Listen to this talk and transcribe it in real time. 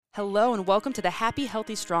Hello and welcome to the Happy,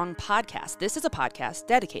 Healthy, Strong podcast. This is a podcast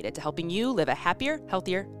dedicated to helping you live a happier,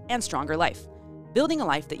 healthier, and stronger life. Building a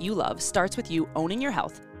life that you love starts with you owning your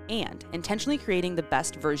health and intentionally creating the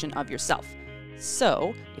best version of yourself.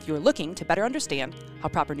 So, if you're looking to better understand how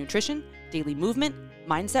proper nutrition, daily movement,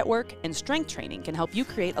 mindset work, and strength training can help you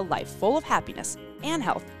create a life full of happiness and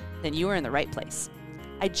health, then you are in the right place.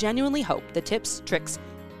 I genuinely hope the tips, tricks,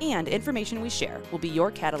 and information we share will be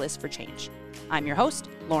your catalyst for change. I'm your host,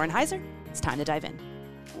 Lauren Heiser. It's time to dive in.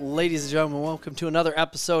 Ladies and gentlemen, welcome to another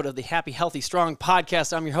episode of the Happy, Healthy, Strong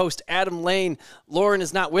podcast. I'm your host, Adam Lane. Lauren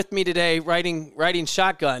is not with me today riding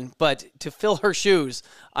shotgun, but to fill her shoes,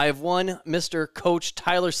 I have one Mr. Coach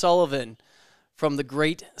Tyler Sullivan from the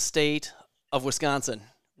great state of Wisconsin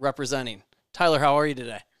representing. Tyler, how are you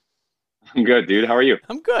today? I'm good, dude. How are you?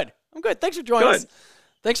 I'm good. Thanks for joining us.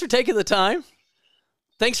 Thanks for taking the time.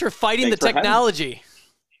 Thanks for fighting the technology.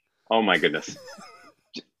 Oh my goodness.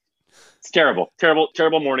 It's terrible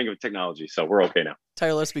morning of technology. So we're okay now.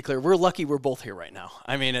 Tyler, let's be clear. We're lucky we're both here right now.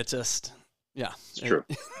 I mean, it's just, yeah. It's true.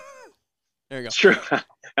 There you go. It's true.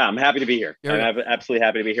 I'm happy to be here. I'm absolutely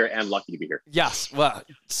happy to be here and lucky to be here. Yes. Well,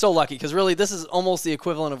 so lucky because really this is almost the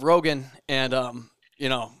equivalent of Rogan. And,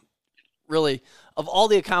 really of all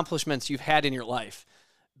the accomplishments you've had in your life,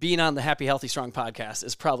 being on the Happy, Healthy, Strong podcast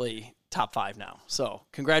is probably top 5 now. So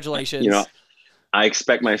congratulations. I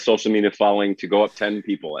expect my social media following to go up 10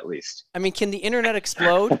 people at least. I mean, can the internet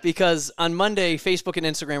explode? Because on Monday, Facebook and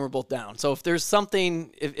Instagram were both down. So if there's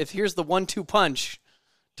something, if here's the 1-2 punch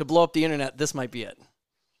to blow up the internet, this might be it.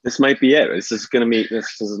 This might be it. This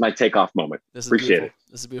is my takeoff moment. Appreciate it.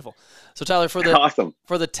 This is beautiful. So Tyler, for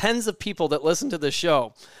the tens of people that listen to this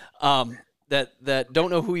show, that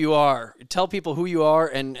don't know who you are, tell people who you are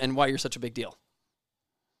and why you're such a big deal.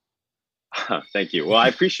 Thank you. Well, I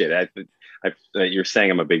appreciate it. You're saying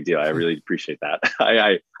I'm a big deal. I really appreciate that.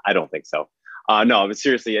 I don't think so. No, but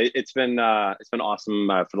seriously, it's been awesome.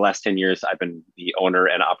 For the last 10 years, I've been the owner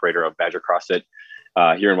and operator of Badger CrossFit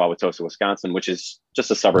here in Wauwatosa, Wisconsin, which is just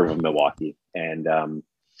a suburb of Milwaukee. And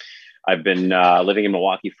I've been living in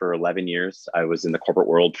Milwaukee for 11 years. I was in the corporate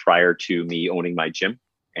world prior to me owning my gym.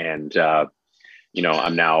 And,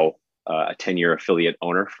 I'm now a 10-year affiliate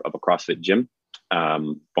owner of a CrossFit gym,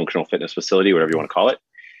 functional fitness facility, whatever you want to call it.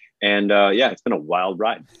 And it's been a wild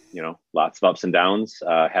ride, lots of ups and downs.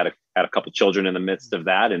 Had a couple children in the midst of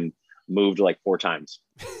that and moved like 4 times.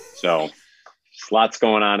 So just lots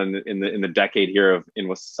going on in the decade here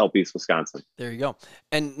in Southeast Wisconsin. There you go.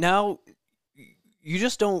 And now you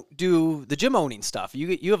just don't do the gym owning stuff.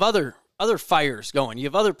 You have other fires going. You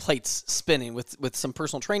have other plates spinning with some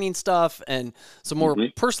personal training stuff and some more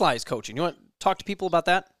personalized coaching. You want to talk to people about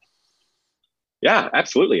that? Yeah,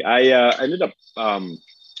 absolutely. I ended up,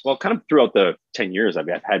 kind of throughout the 10 years, I've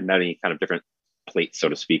had many kind of different plates, so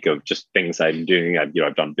to speak, of just things I'm doing.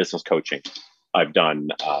 I've done business coaching. I've done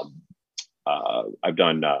a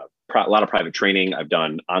lot of private training. I've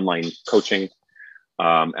done online coaching,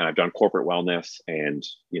 and I've done corporate wellness and,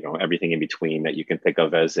 everything in between that you can think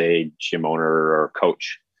of as a gym owner or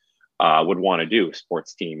coach would want to do: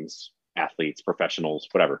 sports teams, athletes, professionals,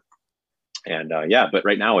 whatever. And but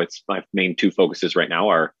right now it's my main 2 focuses right now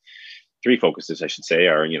are 3 focuses, I should say,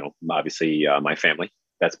 are, obviously my family.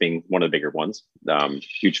 That's being one of the bigger ones,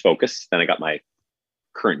 huge focus. Then I got my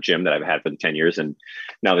current gym that I've had for the 10 years. And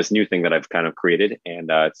now this new thing that I've kind of created, and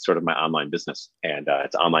it's sort of my online business, and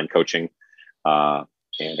it's online coaching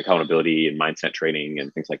and accountability and mindset training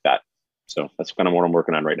and things like that. So that's kind of what I'm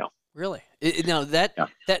working on right now. Really? Did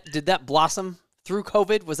that blossom through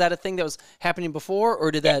COVID? Was that a thing that was happening before,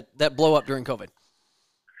 or did that blow up during COVID?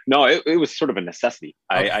 No, it was sort of a necessity.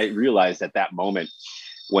 Okay. I realized at that moment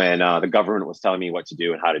when the government was telling me what to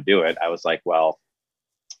do and how to do it, I was like, well,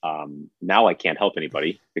 now I can't help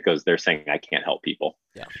anybody because they're saying I can't help people.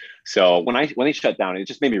 Yeah. So when they shut down, it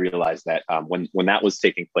just made me realize that when that was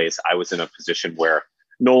taking place, I was in a position where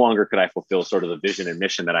no longer could I fulfill sort of the vision and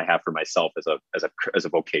mission that I have for myself as a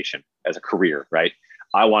vocation, as a career, right?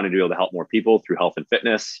 I wanted to be able to help more people through health and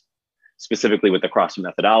fitness, specifically with the CrossFit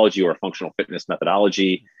methodology or functional fitness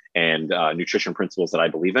methodology and nutrition principles that I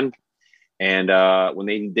believe in. And when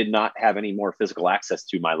they did not have any more physical access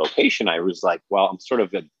to my location, I was like, well, I'm sort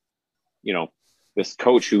of this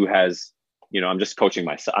coach who has, I'm just coaching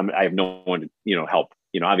myself. I have no one to, help.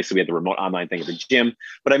 Obviously we had the remote online thing at the gym,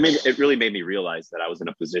 but it really made me realize that I was in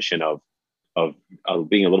a position of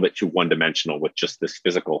being a little bit too one-dimensional with just this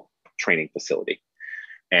physical training facility.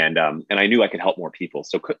 And I knew I could help more people.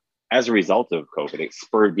 So as a result of COVID, it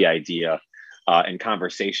spurred the idea and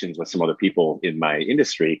conversations with some other people in my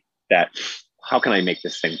industry that how can I make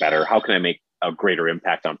this thing better? How can I make a greater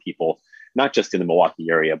impact on people not just in the Milwaukee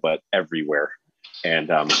area, but everywhere. And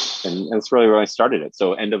that's really where I started it.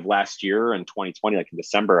 So end of last year in 2020, like in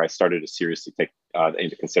December, I started to seriously take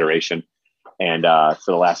into consideration. And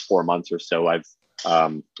for the last 4 months or so, it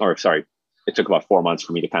took about 4 months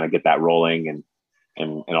for me to kind of get that rolling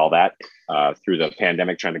and all that through the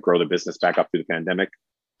pandemic, trying to grow the business back up through the pandemic.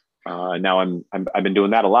 Now I've been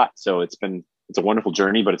doing that a lot. So it's a wonderful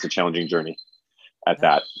journey, but it's a challenging journey at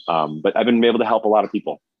that. But I've been able to help a lot of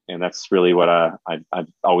people. And that's really what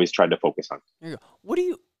I've always tried to focus on. There you go. What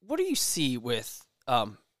do you see with,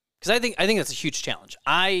 because I think that's a huge challenge.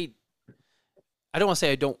 I don't want to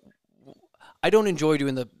say I don't enjoy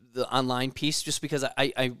doing the online piece just because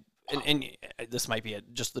and this might be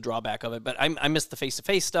just the drawback of it, but I miss the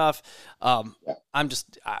face-to-face stuff. I'm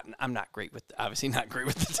not great with, obviously not great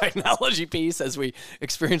with the technology piece as we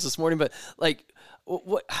experienced this morning, but like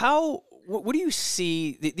what do you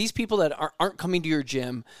see these people that aren't coming to your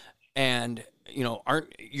gym and, you know,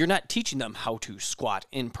 you're not teaching them how to squat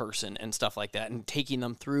in person and stuff like that and taking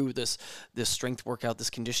them through this strength workout, this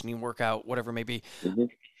conditioning workout, whatever it may be. Mm-hmm.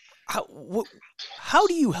 How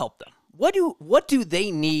do you help them? What do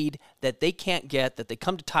they need that they can't get, that they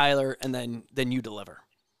come to Tyler and then you deliver?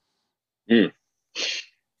 Great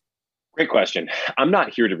question. I'm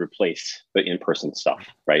not here to replace the in-person stuff,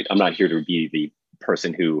 right? I'm not here to be the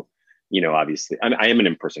person who, you know, obviously I am an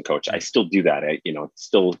in-person coach. I still do that. It's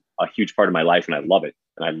still a huge part of my life and I love it.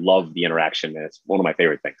 And I love the interaction and it's one of my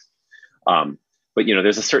favorite things. But, you know,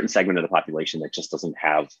 there's a certain segment of the population that just doesn't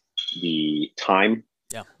have the time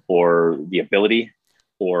or the ability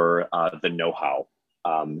or the know-how,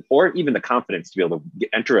 or even the confidence to be able to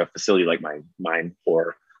enter a facility like mine,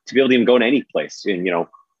 or to be able to even go to any place. And, you know,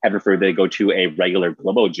 heaven forbid they go to a regular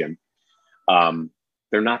Globo gym,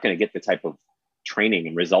 they're not going to get the type of training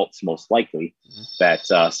and results most likely that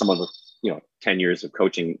someone with, you know, 10 years of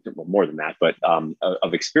coaching, well, more than that, but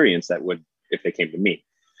of experience that would, if they came to me.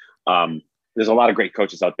 There's a lot of great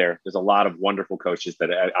coaches out there. There's a lot of wonderful coaches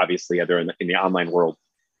that obviously are there in the online world.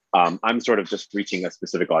 I'm sort of just reaching a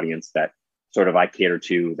specific audience that sort of I cater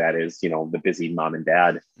to, that is, you know, the busy mom and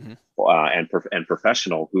dad and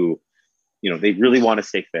professional who, you know, they really want to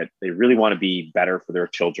stay fit. They really want to be better for their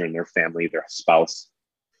children, their family, their spouse.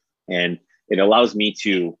 And it allows me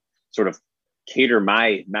to sort of cater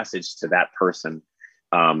my message to that person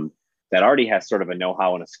that already has sort of a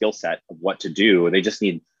know-how and a skill set of what to do. They just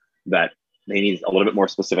need they need a little bit more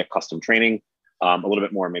specific custom training, a little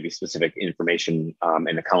bit more maybe specific information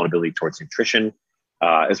and accountability towards nutrition,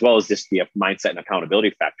 as well as just the mindset and accountability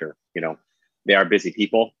factor. You know, they are busy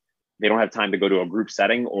people. They don't have time to go to a group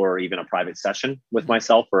setting or even a private session with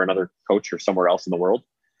myself or another coach or somewhere else in the world.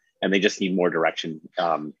 And they just need more direction.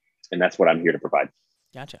 And that's what I'm here to provide.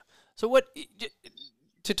 Gotcha. So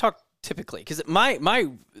to talk typically, because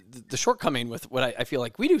the shortcoming with what I feel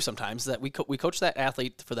like we do sometimes is that we coach that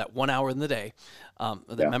athlete for that 1 hour in the day,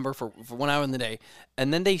 member for 1 hour in the day,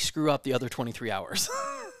 and then they screw up the other 23 hours.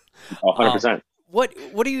 100%. What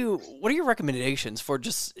are your recommendations for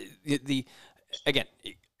just again,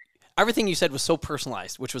 everything you said was so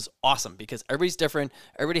personalized, which was awesome because everybody's different.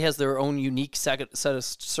 Everybody has their own unique set of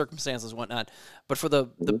circumstances and whatnot. But for the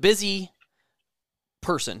busy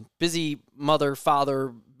person, busy mother,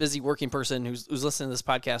 father, busy working person who's listening to this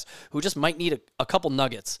podcast, who just might need a couple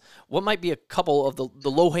nuggets, what might be a couple of the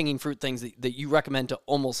low-hanging fruit things that you recommend to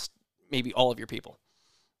almost maybe all of your people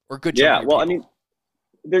or good? Yeah, well, people? I mean,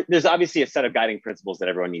 there's obviously a set of guiding principles that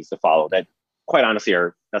everyone needs to follow that quite honestly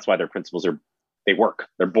that's why their principles they work.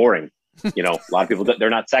 They're boring. You know, a lot of people, they're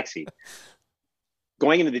not sexy.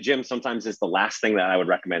 Going into the gym sometimes is the last thing that I would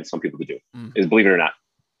recommend some people to do, is, believe it or not,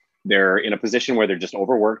 they're in a position where they're just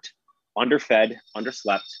overworked, underfed,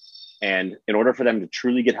 underslept. And in order for them to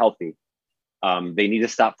truly get healthy, they need to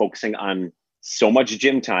stop focusing on so much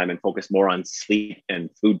gym time and focus more on sleep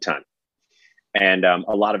and food time. And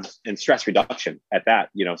and stress reduction at that.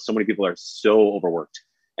 You know, so many people are so overworked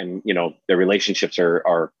and, you know, their relationships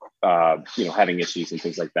are you know, having issues and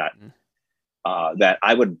things like that. That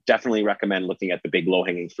I would definitely recommend looking at the big low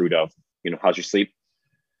hanging fruit of, you know, how's your sleep?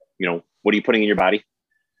 You know, what are you putting in your body?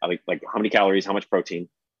 Like how many calories, how much protein,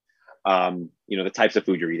 you know, the types of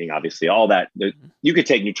food you're eating, obviously, all that. You could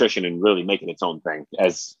take nutrition and really make it its own thing,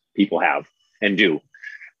 as people have and do.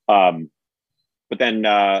 But then,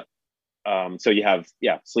 so you have,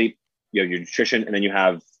 sleep, you have your nutrition, and then you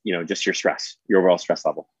have, you know, just your stress, your overall stress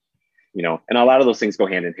level, you know, and a lot of those things go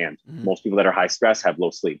hand in hand. Most people that are high stress have low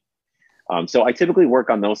sleep. So I typically work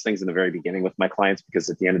on those things in the very beginning with my clients, because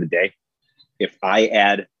at the end of the day, if I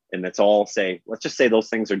add, and let's just say those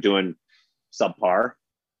things are doing subpar,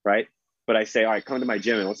 right? but I say, all right, come to my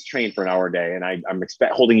gym and let's train for an hour a day. And I'm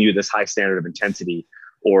holding you this high standard of intensity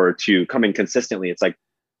or to come in consistently. It's like,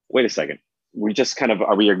 wait a second. We just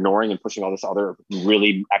are we ignoring and pushing all this other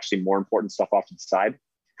really actually more important stuff off to the side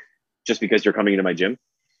just because you're coming into my gym?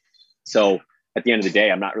 So at the end of the day,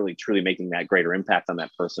 I'm not really truly making that greater impact on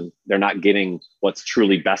that person. They're not getting what's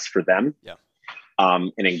truly best for them. Yeah.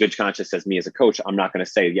 And in good conscience, as me as a coach, I'm not going to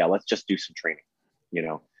say, yeah, let's just do some training,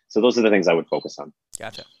 So those are the things I would focus on.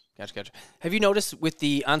 Gotcha. Have you noticed with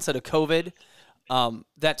the onset of COVID,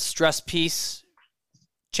 that stress piece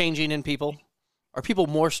changing in people? Are people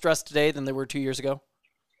more stressed today than they were 2 years ago?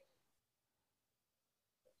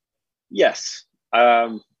 Yes.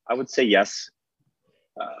 I would say yes.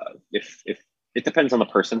 If it depends on the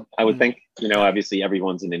person, I would think, obviously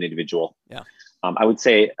everyone's an individual. Yeah. I would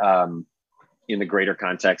say, in the greater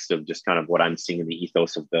context of just kind of what I'm seeing in the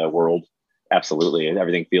ethos of the world, absolutely.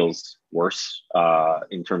 Everything feels worse,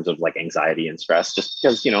 in terms of like anxiety and stress, just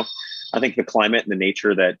because, I think the climate and the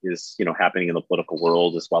nature that is, happening in the political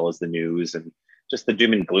world, as well as the news and just the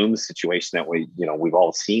doom and gloom situation that we've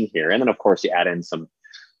all seen here. And then of course you add in some,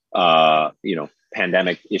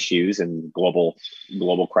 pandemic issues and global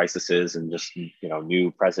crises and just,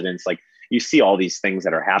 new presidents. Like you see all these things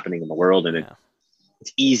that are happening in the world, and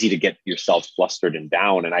it's easy to get yourself flustered and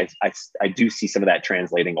down. And I do see some of that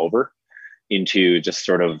translating over into just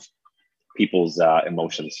sort of people's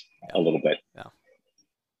emotions a little bit. Yeah.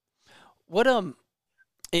 What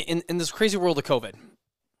in this crazy world of COVID?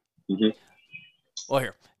 Mm-hmm. Well,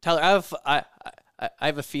 here, Tyler, I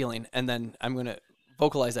have a feeling, and then I'm gonna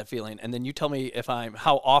vocalize that feeling, and then you tell me if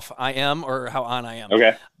how off I am or how on I am.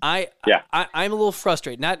 Okay. I'm a little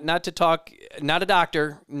frustrated. Not to talk, not a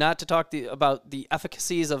doctor, not to talk about the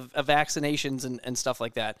efficacies of vaccinations and stuff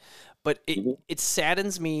like that, but it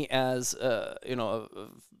saddens me as a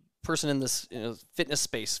person in this fitness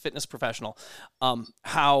space, fitness professional,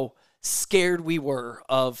 how scared we were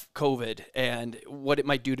of COVID and what it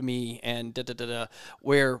might do to me, and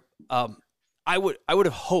where I would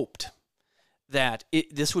have hoped that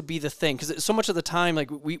this would be the thing, because so much of the time, like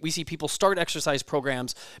we see people start exercise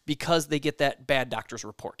programs because they get that bad doctor's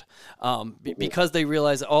report, because they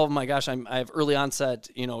realize, oh my gosh, I have early onset,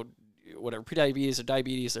 whatever, prediabetes or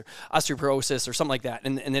diabetes or osteoporosis or something like that,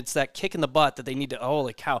 and it's that kick in the butt that they need to,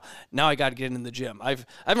 holy cow, now I got to get in the gym. I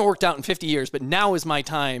haven't worked out in 50 years, but now is my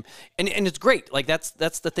time, and it's great. Like that's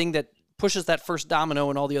the thing that pushes that first domino,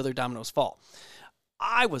 and all the other dominoes fall.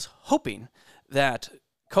 I was hoping that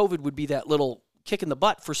COVID would be that little kick in the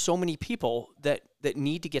butt for so many people that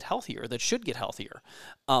need to get healthier, that should get healthier.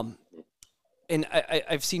 And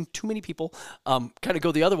I've seen too many people kind of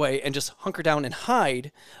go the other way and just hunker down and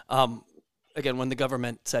hide. Again, when the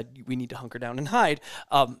government said we need to hunker down and hide,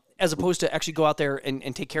 as opposed to actually go out there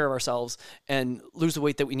and take care of ourselves and lose the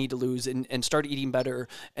weight that we need to lose, and start eating better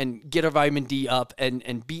and get our vitamin D up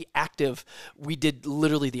and be active. We did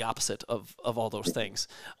literally the opposite of all those things.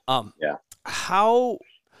 How...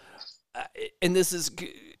 and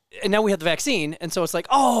now we have the vaccine, and so it's like,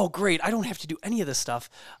 oh, great, I don't have to do any of this stuff.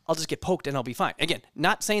 I'll just get poked and I'll be fine. Again,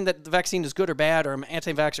 not saying that the vaccine is good or bad, or I'm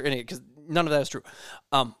anti-vax or anything, because none of that is true.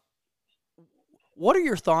 What are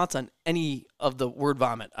your thoughts on any of the word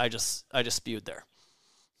vomit I just spewed there?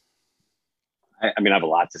 I mean, I have a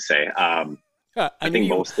lot to say. I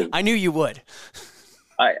knew you would.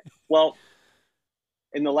 I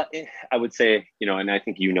would say, and I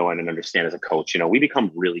think and understand as a coach, we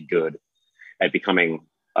become really good at becoming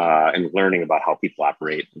and learning about how people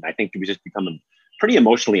operate. And I think we just become pretty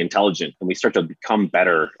emotionally intelligent, and we start to become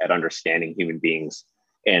better at understanding human beings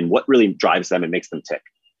and what really drives them and makes them tick.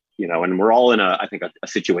 And we're all in a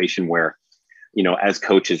situation where, as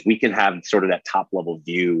coaches, we can have sort of that top level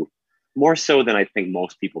view more so than I think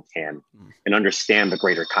most people can, and understand the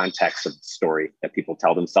greater context of the story that people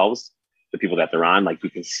tell themselves, the people that they're on. Like, we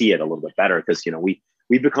can see it a little bit better because,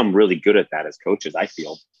 we've become really good at that as coaches, I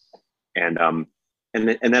feel. And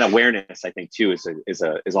that awareness, I think too,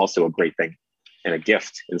 is also a great thing and a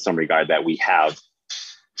gift in some regard that we have.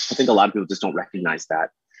 I think a lot of people just don't recognize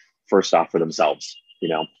that first off for themselves.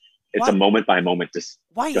 It's a moment by moment.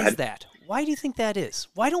 Why is that? Why do you think that is?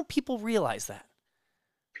 Why don't people realize that?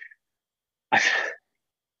 I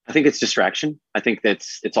think it's distraction. I think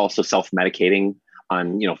it's also self-medicating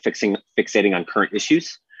on, fixating on current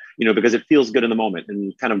issues, because it feels good in the moment.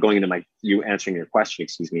 And kind of going into you answering your question,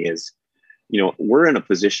 is, we're in a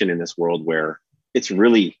position in this world where it's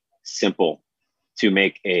really simple to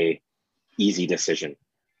make a easy decision,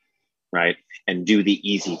 right? And do the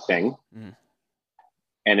easy thing.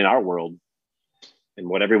 And in our world, and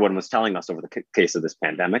what everyone was telling us over the case of this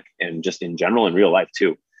pandemic, and just in general in real life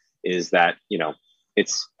too, is that,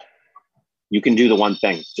 You can do the one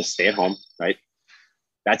thing, just stay at home, right?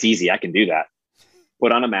 That's easy. I can do that.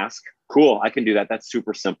 Put on a mask. Cool. I can do that. That's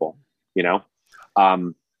super simple. You know,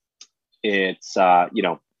 it's, you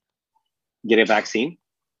know, get a vaccine.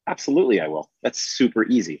 Absolutely. I will. That's super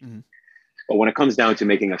easy. Mm-hmm. But when it comes down to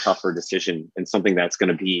making a tougher decision and something that's going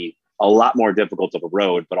to be a lot more difficult of a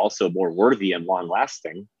road, but also more worthy and long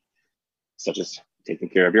lasting, such as taking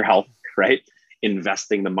care of your health, right?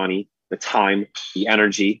 Investing the money, the time, the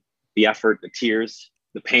energy, the effort, the tears,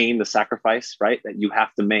 the pain, the sacrifice, right? That you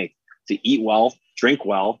have to make to eat well, drink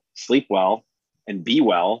well, sleep well, and be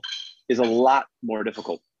well is a lot more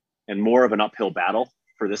difficult and more of an uphill battle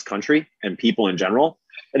for this country and people in general.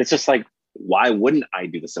 And it's just like, why wouldn't I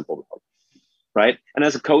do the simple road? Right. And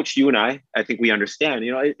as a coach, you and I think we understand,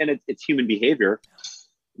 you know, and it's human behavior.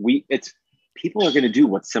 People are going to do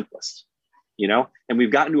what's simplest, you know, and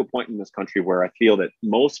we've gotten to a point in this country where I feel that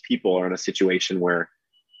most people are in a situation where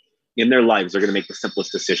in their lives, they're going to make the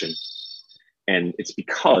simplest decision. And it's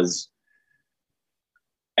because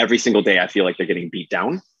every single day, I feel like they're getting beat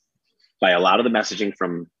down by a lot of the messaging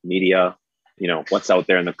from media, you know, what's out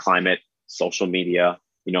there in the climate, social media,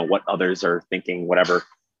 you know, what others are thinking, whatever.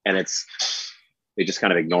 And they just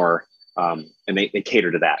kind of ignore, and they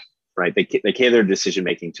cater to that, right? They cater their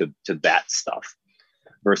decision-making to that stuff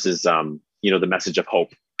versus, you know, the message of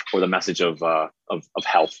hope or the message of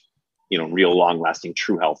health, you know, real long-lasting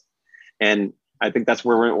true health. And I think that's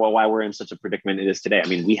why we're in such a predicament it is today. I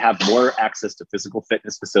mean, we have more access to physical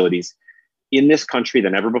fitness facilities in this country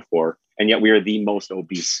than ever before. And yet we are the most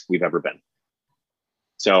obese we've ever been.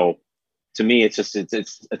 So to me, it's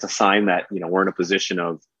a sign that, you know, we're in a position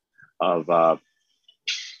of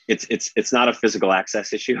it's not a physical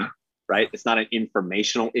access issue, right? It's not an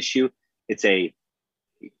informational issue. It's a,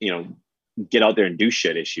 you know, get out there and do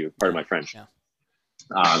shit issue. Pardon my French.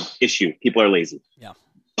 Yeah. Issue. People are lazy. Yeah.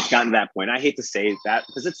 It's gotten to that point. I hate to say that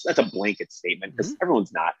because that's a blanket statement because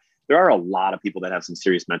everyone's not. There are a lot of people that have some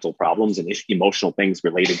serious mental problems and emotional things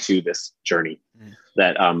related to this journey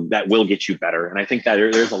that will get you better. And I think that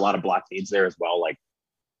there's a lot of blockades there as well. Like,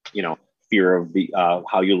 you know, fear of the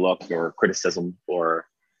how you look or criticism or,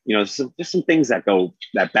 you know, there's some things that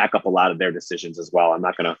back up a lot of their decisions as well. I'm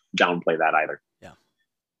not going to downplay that either. Yeah.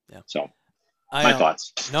 Yeah. So my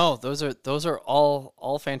thoughts. No, those are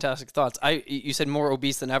all fantastic thoughts. You said more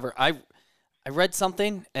obese than ever. I read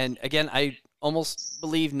something, and again, I almost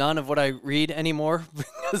believe none of what I read anymore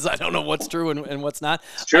because I don't know what's true and what's not.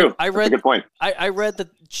 It's true. I read. That's a good point. I read that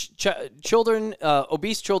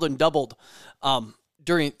obese children doubled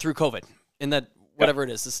through COVID in that whatever it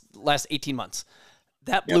is this last 18 months.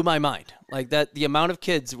 That blew my mind. Like that, the amount of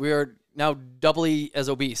kids we are now doubly as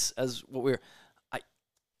obese as what we're.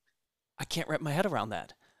 I can't wrap my head around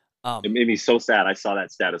that. It made me so sad. I saw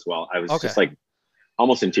that stat as well. I was just like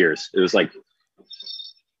almost in tears. It was like,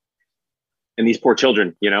 and these poor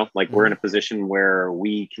children, you know, like we're in a position where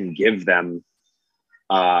we can give them,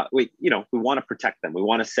 we want to protect them. We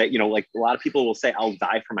want to say, you know, like a lot of people will say, I'll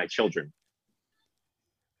die for my children.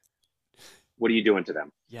 What are you doing to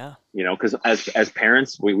them? Yeah. You know, because as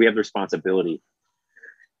parents, we have the responsibility,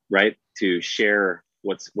 right, to share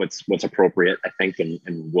what's appropriate, I think, and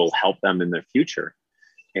will help them in their future.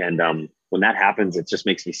 And when that happens, it just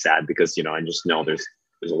makes me sad because, you know, I just know there's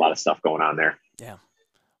a lot of stuff going on there. Yeah.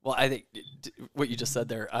 Well, I think what you just said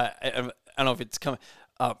there, I don't know if it's coming.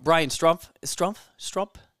 Brian Strump,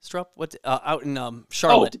 what out in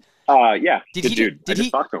Charlotte. Yeah. Did I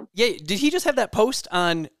just talked to him. Yeah. Did he just have that post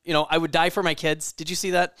on, you know, I would die for my kids? Did you see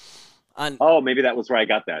that? Maybe that was where I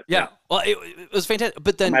got that. Yeah. Well, it was fantastic.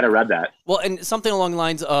 But then I might have read that. Well, and something along the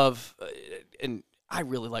lines of, and I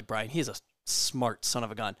really like Brian. He's a smart son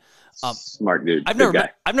of a gun. Smart dude. I've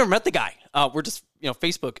never met the guy. We're just, you know,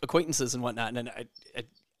 Facebook acquaintances and whatnot. And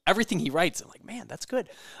everything he writes, I'm like, man, that's good.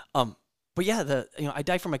 But yeah, I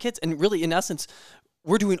die for my kids. And really, in essence,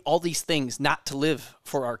 we're doing all these things not to live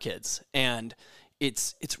for our kids. And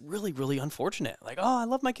it's really, really unfortunate. Like, oh, I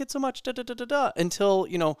love my kids so much, until,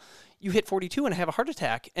 you know, you hit 42 and have a heart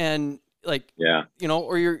attack and like, yeah, you know,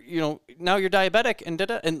 or you're, you know, now you're diabetic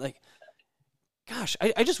and like, gosh,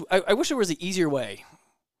 I wish there was an easier way.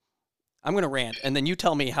 I'm going to rant and then you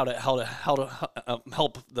tell me how to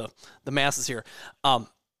help the masses here. I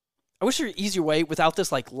wish there was an easier way without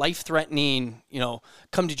this like life-threatening, you know,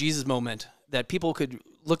 come to Jesus moment that people could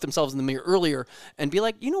look themselves in the mirror earlier and be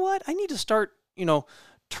like, you know what, I need to start, you know,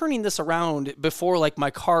 turning this around before like my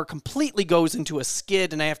car completely goes into a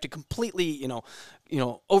skid and I have to completely, you know,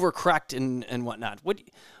 overcorrect and whatnot. What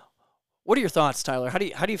are your thoughts, Tyler? How do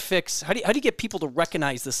you get people to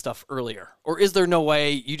recognize this stuff earlier? Or is there no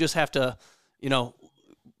way you just have to, you know,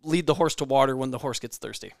 lead the horse to water when the horse gets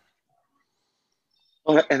thirsty?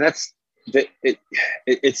 And that's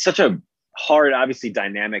it's such a hard, obviously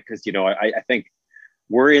dynamic, because, I think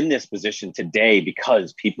we're in this position today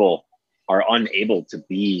because people are unable to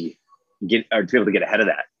be able to get ahead of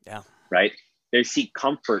that. Yeah. Right. They seek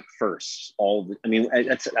comfort first.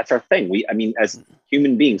 That's our thing. As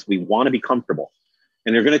human beings, we want to be comfortable,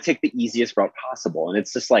 and they're going to take the easiest route possible. And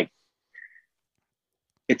it's just like,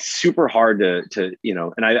 it's super hard to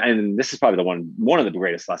and this is probably one of the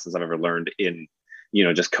greatest lessons I've ever learned in,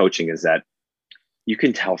 just coaching, is that you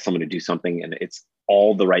can tell someone to do something and it's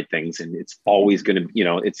all the right things, and it's always going to,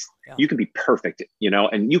 you can be perfect,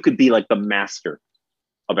 and you could be like the master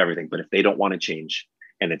of everything. But if they don't want to change,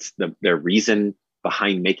 and it's their reason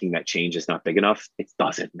behind making that change is not big enough, it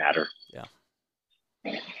doesn't matter. Yeah.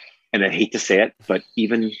 And I hate to say it, but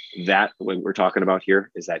even that, what we're talking about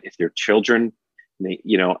here is that if their children, if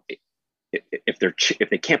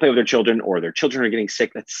they can't play with their children, or their children are getting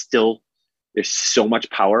sick, that's still, there's so much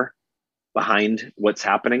power behind what's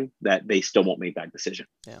happening that they still won't make that decision.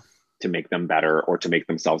 Yeah. To make them better, or to make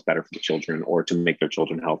themselves better for the children, or to make their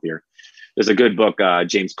children healthier. There's a good book,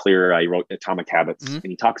 James Clear, he wrote Atomic Habits, and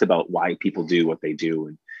he talks about why people do what they do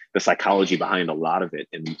and the psychology behind a lot of it.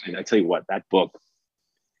 And I tell you what, that book,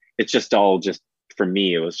 it's just for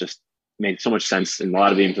me, it was just made so much sense. And a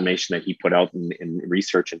lot of the information that he put out in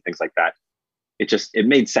research and things like that, it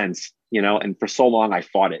made sense, and for so long I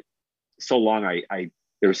fought it. So long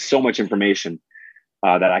there was so much information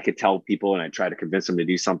that I could tell people, and I try to convince them to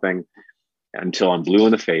do something, until I'm blue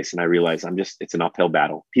in the face and I realize it's an uphill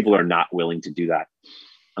battle. People are not willing to do that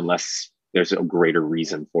unless there's a greater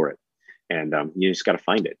reason for it. And you just got to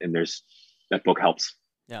find it. And that book helps.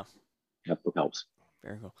 Yeah. That book helps.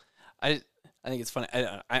 Very cool. I think it's funny.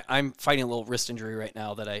 I'm fighting a little wrist injury right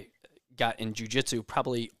now that I got in jiu-jitsu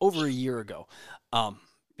probably over a year ago,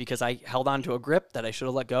 because I held on to a grip that I should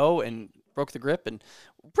have let go and broke the grip, and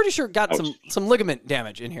pretty sure got some ligament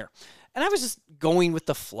damage in here. And I was just going with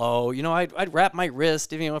the flow. I'd wrap my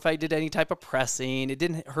wrist, if I did any type of pressing. It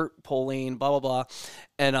didn't hurt pulling, blah, blah, blah.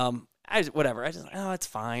 And it's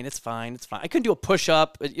fine. I couldn't do a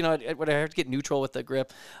push-up. I had to get neutral with the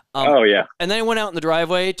grip. Yeah. And then I went out in the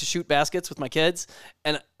driveway to shoot baskets with my kids,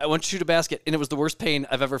 and I went to shoot a basket, and it was the worst pain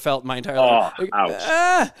I've ever felt in my entire life.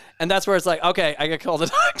 Ouch. And that's where it's like, okay, I got to call the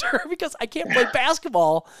doctor, because I can't play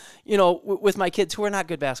basketball, with my kids who are not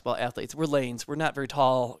good basketball athletes. We're lanes. We're not very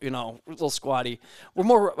tall, we're a little squatty. We're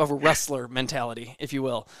more of a wrestler mentality, if you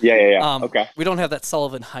will. Yeah. Okay. We don't have that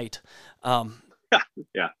Sullivan height.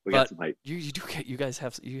 Yeah, we got some height. You guys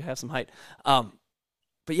have some height.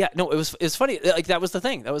 But yeah, no, it was funny. Like that was the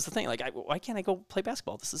thing. Like, why can't I go play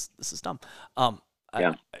basketball? This is dumb.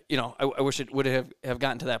 Yeah. I wish it would have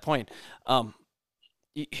gotten to that point.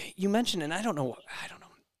 You mentioned, and I don't know.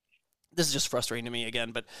 This is just frustrating to me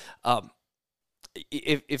again, but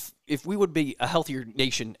if we would be a healthier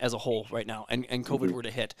nation as a whole right now, and COVID were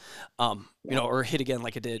to hit, or hit again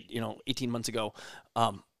like it did, 18 months ago,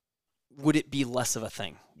 would it be less of a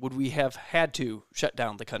thing? Would we have had to shut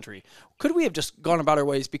down the country? Could we have just gone about our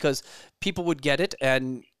ways because people would get it?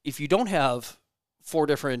 And if you don't have 4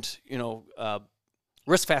 different,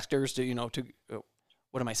 risk factors to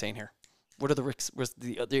what am I saying here? What are the risks?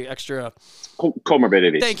 The extra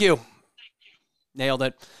comorbidities? Thank you. Nailed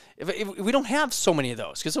it. If we don't have so many of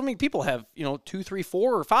those, because so many people have, 2, 3,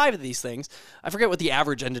 4, or 5 of these things. I forget what the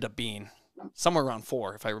average ended up being. Somewhere around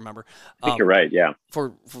 4, if I remember. I think you're right. Yeah.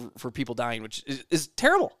 For people dying, which is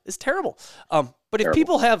terrible. It's terrible. But if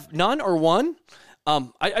people have none or one,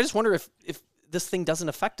 I just wonder if this thing doesn't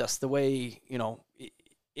affect us the way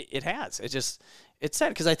it has. It's sad,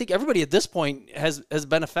 because I think everybody at this point has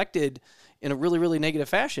been affected in a really, really negative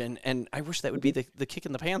fashion, and I wish that would be the kick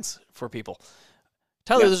in the pants for people.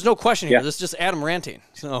 Tyler, there's no question here. This is just Adam ranting.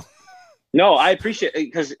 So. No, I appreciate it,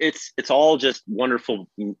 because it's all just wonderful.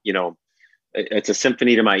 It's a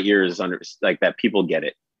symphony to my ears, like that people get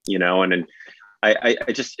it, and then I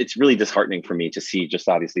just, it's really disheartening for me to see just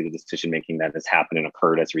obviously the decision making that has happened and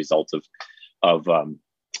occurred as a result of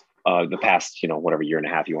the past, whatever year and a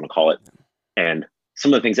half you want to call it, and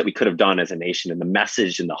some of the things that we could have done as a nation, and the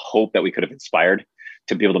message and the hope that we could have inspired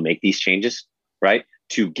to be able to make these changes, right?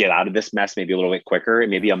 To get out of this mess maybe a little bit quicker,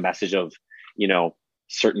 and maybe a message of,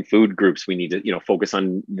 certain food groups, we need to, focus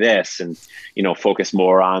on this, and, focus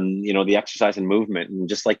more on, the exercise and movement. And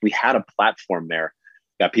just like we had a platform there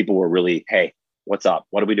that people were really, hey, what's up?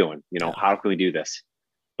 What are we doing? How can we do this?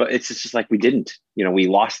 But it's just like, we didn't, we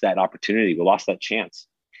lost that opportunity. We lost that chance.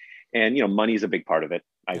 And, money is a big part of it.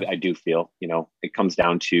 I do feel, it comes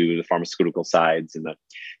down to the pharmaceutical sides and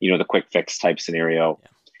the quick fix type scenario. Yeah.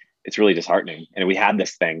 It's really disheartening. And we had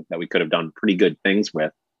this thing that we could have done pretty good things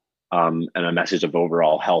with, and a message of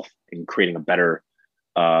overall health and creating a better,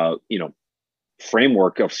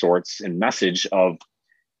 framework of sorts and message of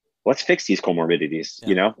let's fix these comorbidities,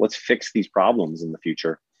 let's fix these problems in the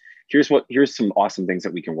future. Here's some awesome things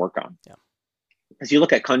that we can work on. Yeah. As you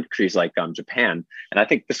look at countries like Japan, and I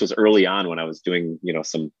think this was early on when I was doing,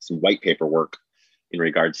 some white paper work in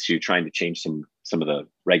regards to trying to change some of the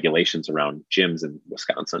regulations around gyms in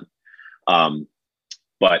Wisconsin.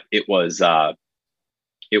 But it was I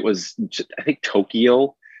think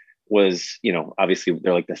Tokyo was, obviously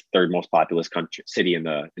they're like the third most populous city in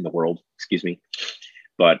the world, excuse me.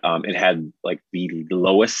 But it had like the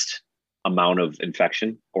lowest amount of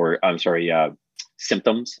infection, or I'm sorry,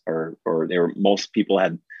 symptoms, or most people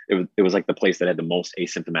had, it was like the place that had the most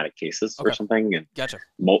asymptomatic cases or something, and gotcha.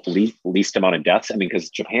 Least amount of deaths. I mean, because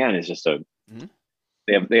Japan is just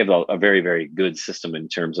they have a very, very good system in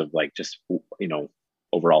terms of like just,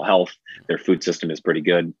 overall health. Their food system is pretty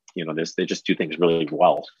good. They just do things really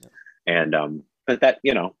well. And, but that,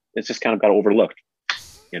 it's just kind of got overlooked.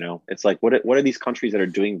 It's like, what are these countries that are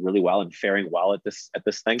doing really well and faring well at this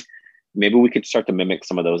thing? Maybe we could start to mimic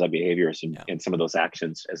some of those behaviors and some of those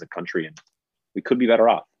actions as a country, and we could be better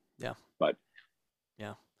off. Yeah. But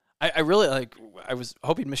yeah, I really I was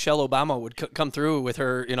hoping Michelle Obama would come through with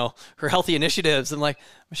her, her healthy initiatives, and like,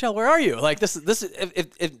 Michelle, where are you? Like this,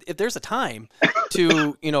 if there's a time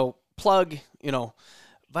to, plug,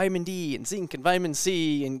 vitamin D and zinc and vitamin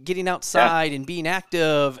C and getting outside and being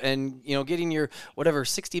active and, getting your whatever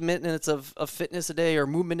 60 minutes of fitness a day or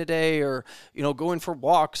movement a day, or, going for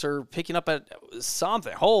walks or picking up at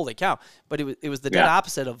something. Holy cow. But it was the dead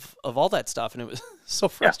opposite of all that stuff. And it was so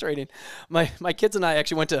frustrating. My kids and I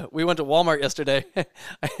actually we went to Walmart yesterday.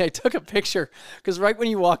 I took a picture because right when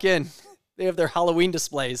you walk in, they have their Halloween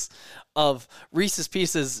displays of Reese's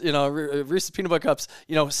Pieces, Reese's peanut butter cups,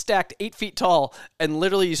 stacked 8 feet tall, and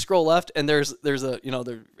literally you scroll left and there's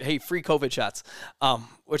hey, free COVID shots,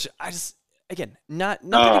 which I just, again,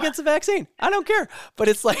 nothing against the vaccine. I don't care, but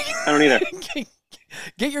it's like, I don't either.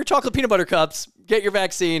 Get your chocolate peanut butter cups, get your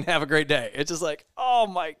vaccine, have a great day. It's just like, oh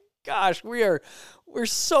my gosh, we're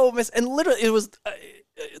so and literally it was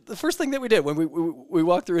the first thing that we did when we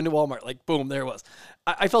walked through into Walmart, like, boom, there it was.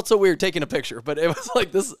 I felt so weird taking a picture, but it was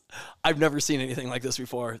like this. I've never seen anything like this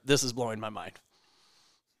before. This is blowing my mind.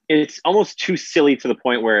 It's almost too silly to the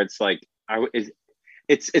point where it's like,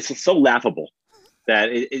 it's so laughable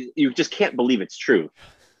that you just can't believe it's true,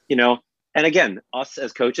 And again, us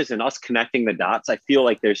as coaches and us connecting the dots, I feel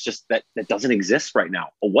like there's just that doesn't exist right now.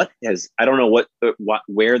 I don't know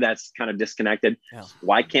where that's kind of disconnected. Yeah.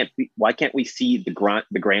 Why can't we see the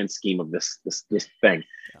grand scheme of this thing?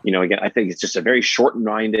 Yeah. Again, I think it's just a very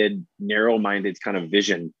short-minded, narrow-minded kind of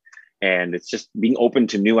vision. And it's just being open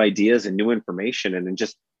to new ideas and new information, and then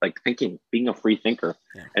just like thinking, being a free thinker,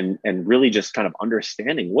 and really just kind of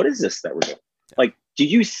understanding, what is this that we're doing? Yeah. Like, do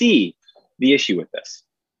you see the issue with this?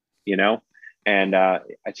 And I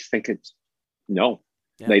just think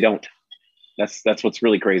they don't. That's what's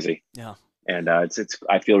really crazy. Yeah. And I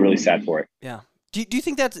feel really sad for it. Yeah. Do you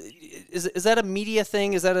think is that a media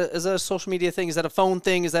thing? Is that a social media thing? Is that a phone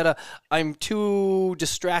thing? Is that I'm too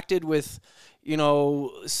distracted with,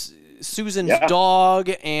 Susan's dog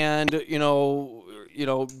and,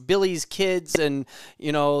 Billy's kids, and,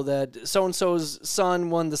 that so-and-so's son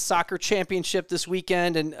won the soccer championship this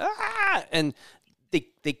weekend, and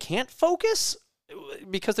they can't focus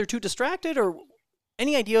because they're too distracted? Or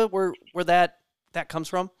any idea where that comes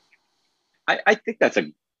from? I think that's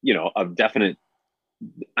a definite,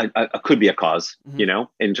 could be a cause,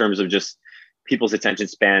 in terms of just people's attention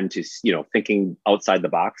span to, thinking outside the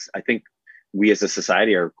box. I think we as a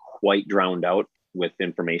society are quite drowned out with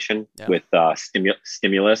information, with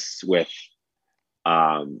stimulus, with,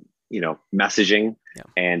 messaging,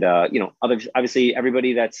 and, obviously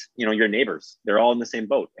everybody that's, your neighbors, they're all in the same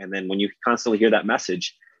boat. And then when you constantly hear that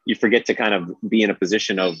message, you forget to kind of be in a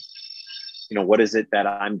position of, what is it that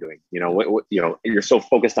I'm doing? You're so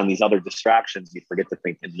focused on these other distractions, you forget to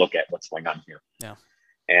think and look at what's going on here. Yeah.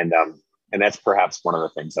 And that's perhaps one of the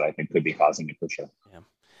things that I think could be causing it, for sure. Yeah.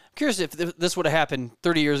 I'm curious if this would have happened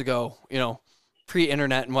 30 years ago,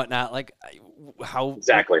 pre-internet and whatnot, like how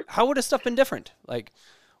would have stuff been different? Like,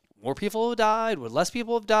 more people have died? Would less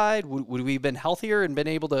people have died? Would we have been healthier and been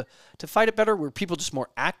able to fight it better? Were people just more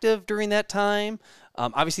active during that time?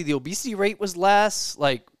 Obviously, the obesity rate was less.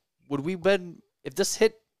 Like, would we have been, if this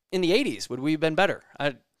hit in the 80s, would we have been better?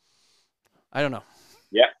 I don't know.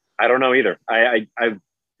 Yeah, I don't know either. I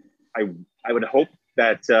would hope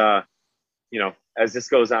that, as this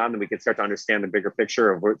goes on, then we can start to understand the bigger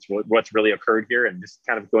picture of what's really occurred here, and just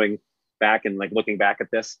kind of going back and like looking back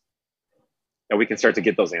at this. and we can start to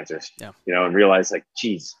get those answers, Yeah. And realize like,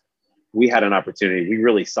 geez, we had an opportunity. We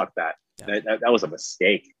really sucked that. Yeah. That was a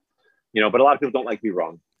mistake, but a lot of people don't like to be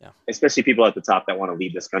wrong, especially people at the top that want to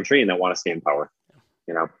lead this country and that want to stay in power.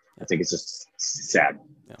 I think it's just sad.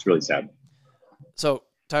 Yeah. It's really sad. So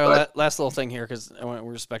Tyler, last little thing here, because I want to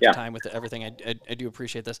respect your time with everything. I do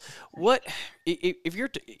appreciate this. What if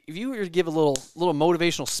you were to give a little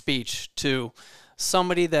motivational speech to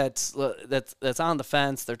somebody that's on the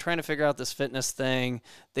fence? They're trying to figure out this fitness thing.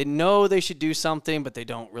 They know they should do something, but they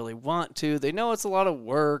don't really want to. They know it's a lot of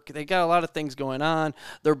work. They got a lot of things going on.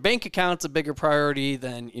 Their bank account's a bigger priority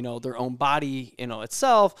than their own body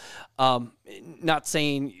itself. Not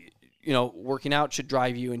saying working out should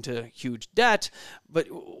drive you into huge debt, but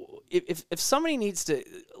if somebody needs to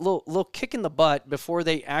little kick in the butt before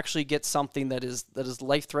they actually get something that is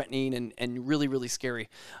life threatening and really, really scary,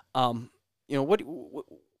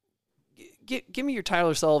 give me your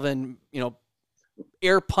Tyler Sullivan,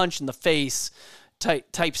 air punch in the face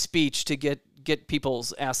type speech to get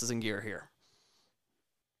people's asses in gear here.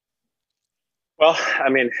 Well, I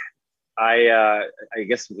mean, I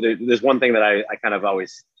guess there's one thing that I kind of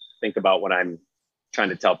always think about when I'm trying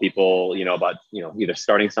to tell people, about, either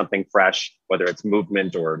starting something fresh, whether it's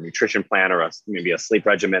movement or nutrition plan or maybe a sleep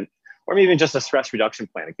regimen, or maybe even just a stress reduction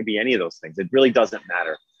plan. It could be any of those things. It really doesn't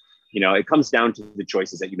matter. It comes down to the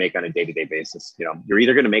choices that you make on a day-to-day basis. You're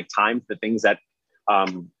either going to make time for things that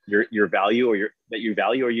your value or that you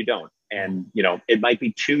value, or you don't. And, it might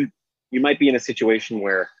be you might be in a situation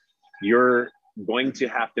where you're going to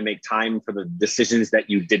have to make time for the decisions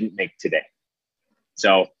that you didn't make today.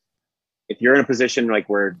 So if you're in a position like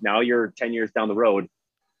where now you're 10 years down the road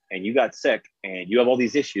and you got sick and you have all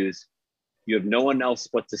these issues, you have no one else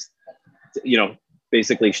but to,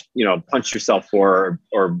 basically, punch yourself for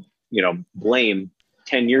or blame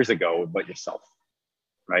 10 years ago but yourself,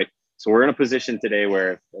 right? So we're in a position today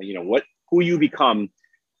where, who you become,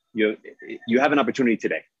 you have an opportunity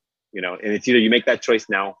today, and it's either you make that choice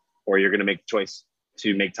now or you're going to make the choice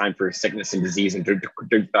to make time for sickness and disease and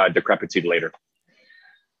decrepitude later.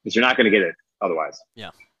 Because you're not going to get it otherwise. Yeah.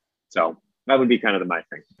 So that would be kind of my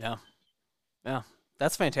thing. Yeah. Yeah.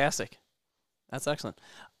 That's fantastic. That's excellent.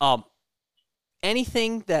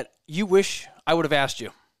 Anything that you wish I would have asked you?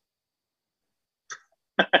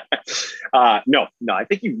 No, I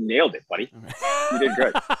think you nailed it, buddy. You did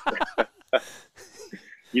good.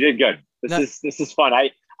 You did good. This is fun.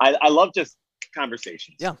 I love just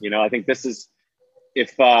conversations. Yeah. I think this is,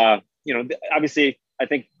 obviously I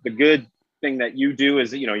think the good thing that you do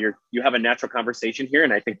is, you have a natural conversation here.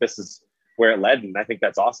 And I think this is where it led. And I think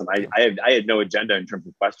that's awesome. I had no agenda in terms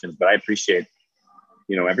of questions, but I appreciate,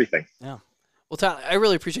 everything. Yeah. Well, Tyler, I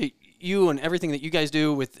really appreciate you and everything that you guys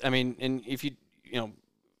do and if you,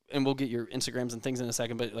 and we'll get your Instagrams and things in a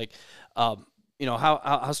second, but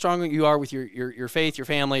how strong you are with your faith, your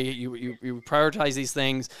family, you prioritize these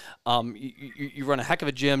things. You run a heck of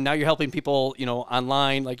a gym. Now you're helping people,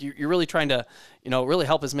 online. Like you're really trying to, really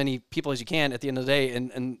help as many people as you can at the end of the day.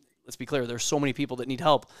 And let's be clear, there's so many people that need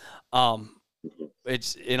help.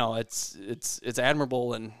 It's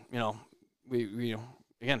admirable. And,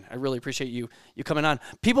 again, I really appreciate you coming on.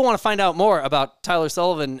 People want to find out more about Tyler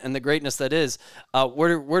Sullivan and the greatness that is.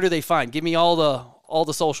 Where do they find? Give me all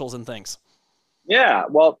the socials and things. Yeah,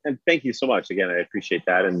 well, and thank you so much. Again, I appreciate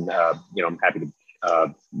that. And, I'm happy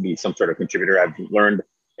to be some sort of contributor. I've learned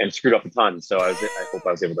and screwed up a ton. So I hope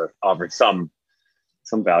I was able to offer some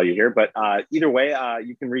value here. But either way,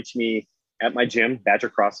 you can reach me at my gym,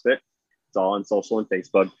 Badger CrossFit. It's all on social and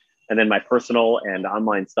Facebook. And then my personal and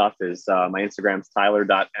online stuff is my Instagram's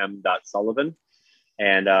tyler.m.sullivan.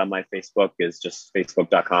 And my Facebook is just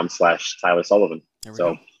facebook.com/Tyler Sullivan.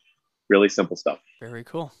 So really simple stuff. Very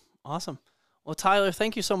cool. Awesome. Well, Tyler,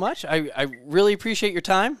 thank you so much. I really appreciate your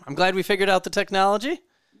time. I'm glad we figured out the technology.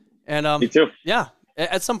 And me too. Yeah.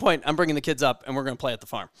 At some point, I'm bringing the kids up and we're going to play at the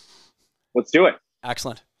farm. Let's do it.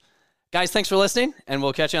 Excellent. Guys, thanks for listening, and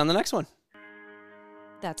we'll catch you on the next one.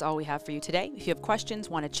 That's all we have for you today. If you have questions,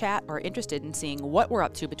 want to chat, or are interested in seeing what we're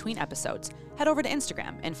up to between episodes, head over to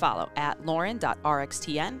Instagram and follow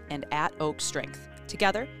 @Lauren.rxtn and @OakStrength.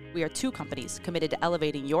 Together, we are two companies committed to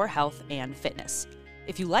elevating your health and fitness.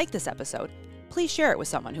 If you like this episode, please share it with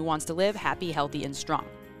someone who wants to live happy, healthy, and strong.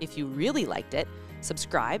 If you really liked it,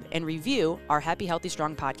 subscribe and review our Happy, Healthy,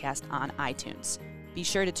 Strong podcast on iTunes. Be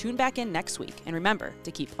sure to tune back in next week, and remember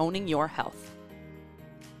to keep owning your health.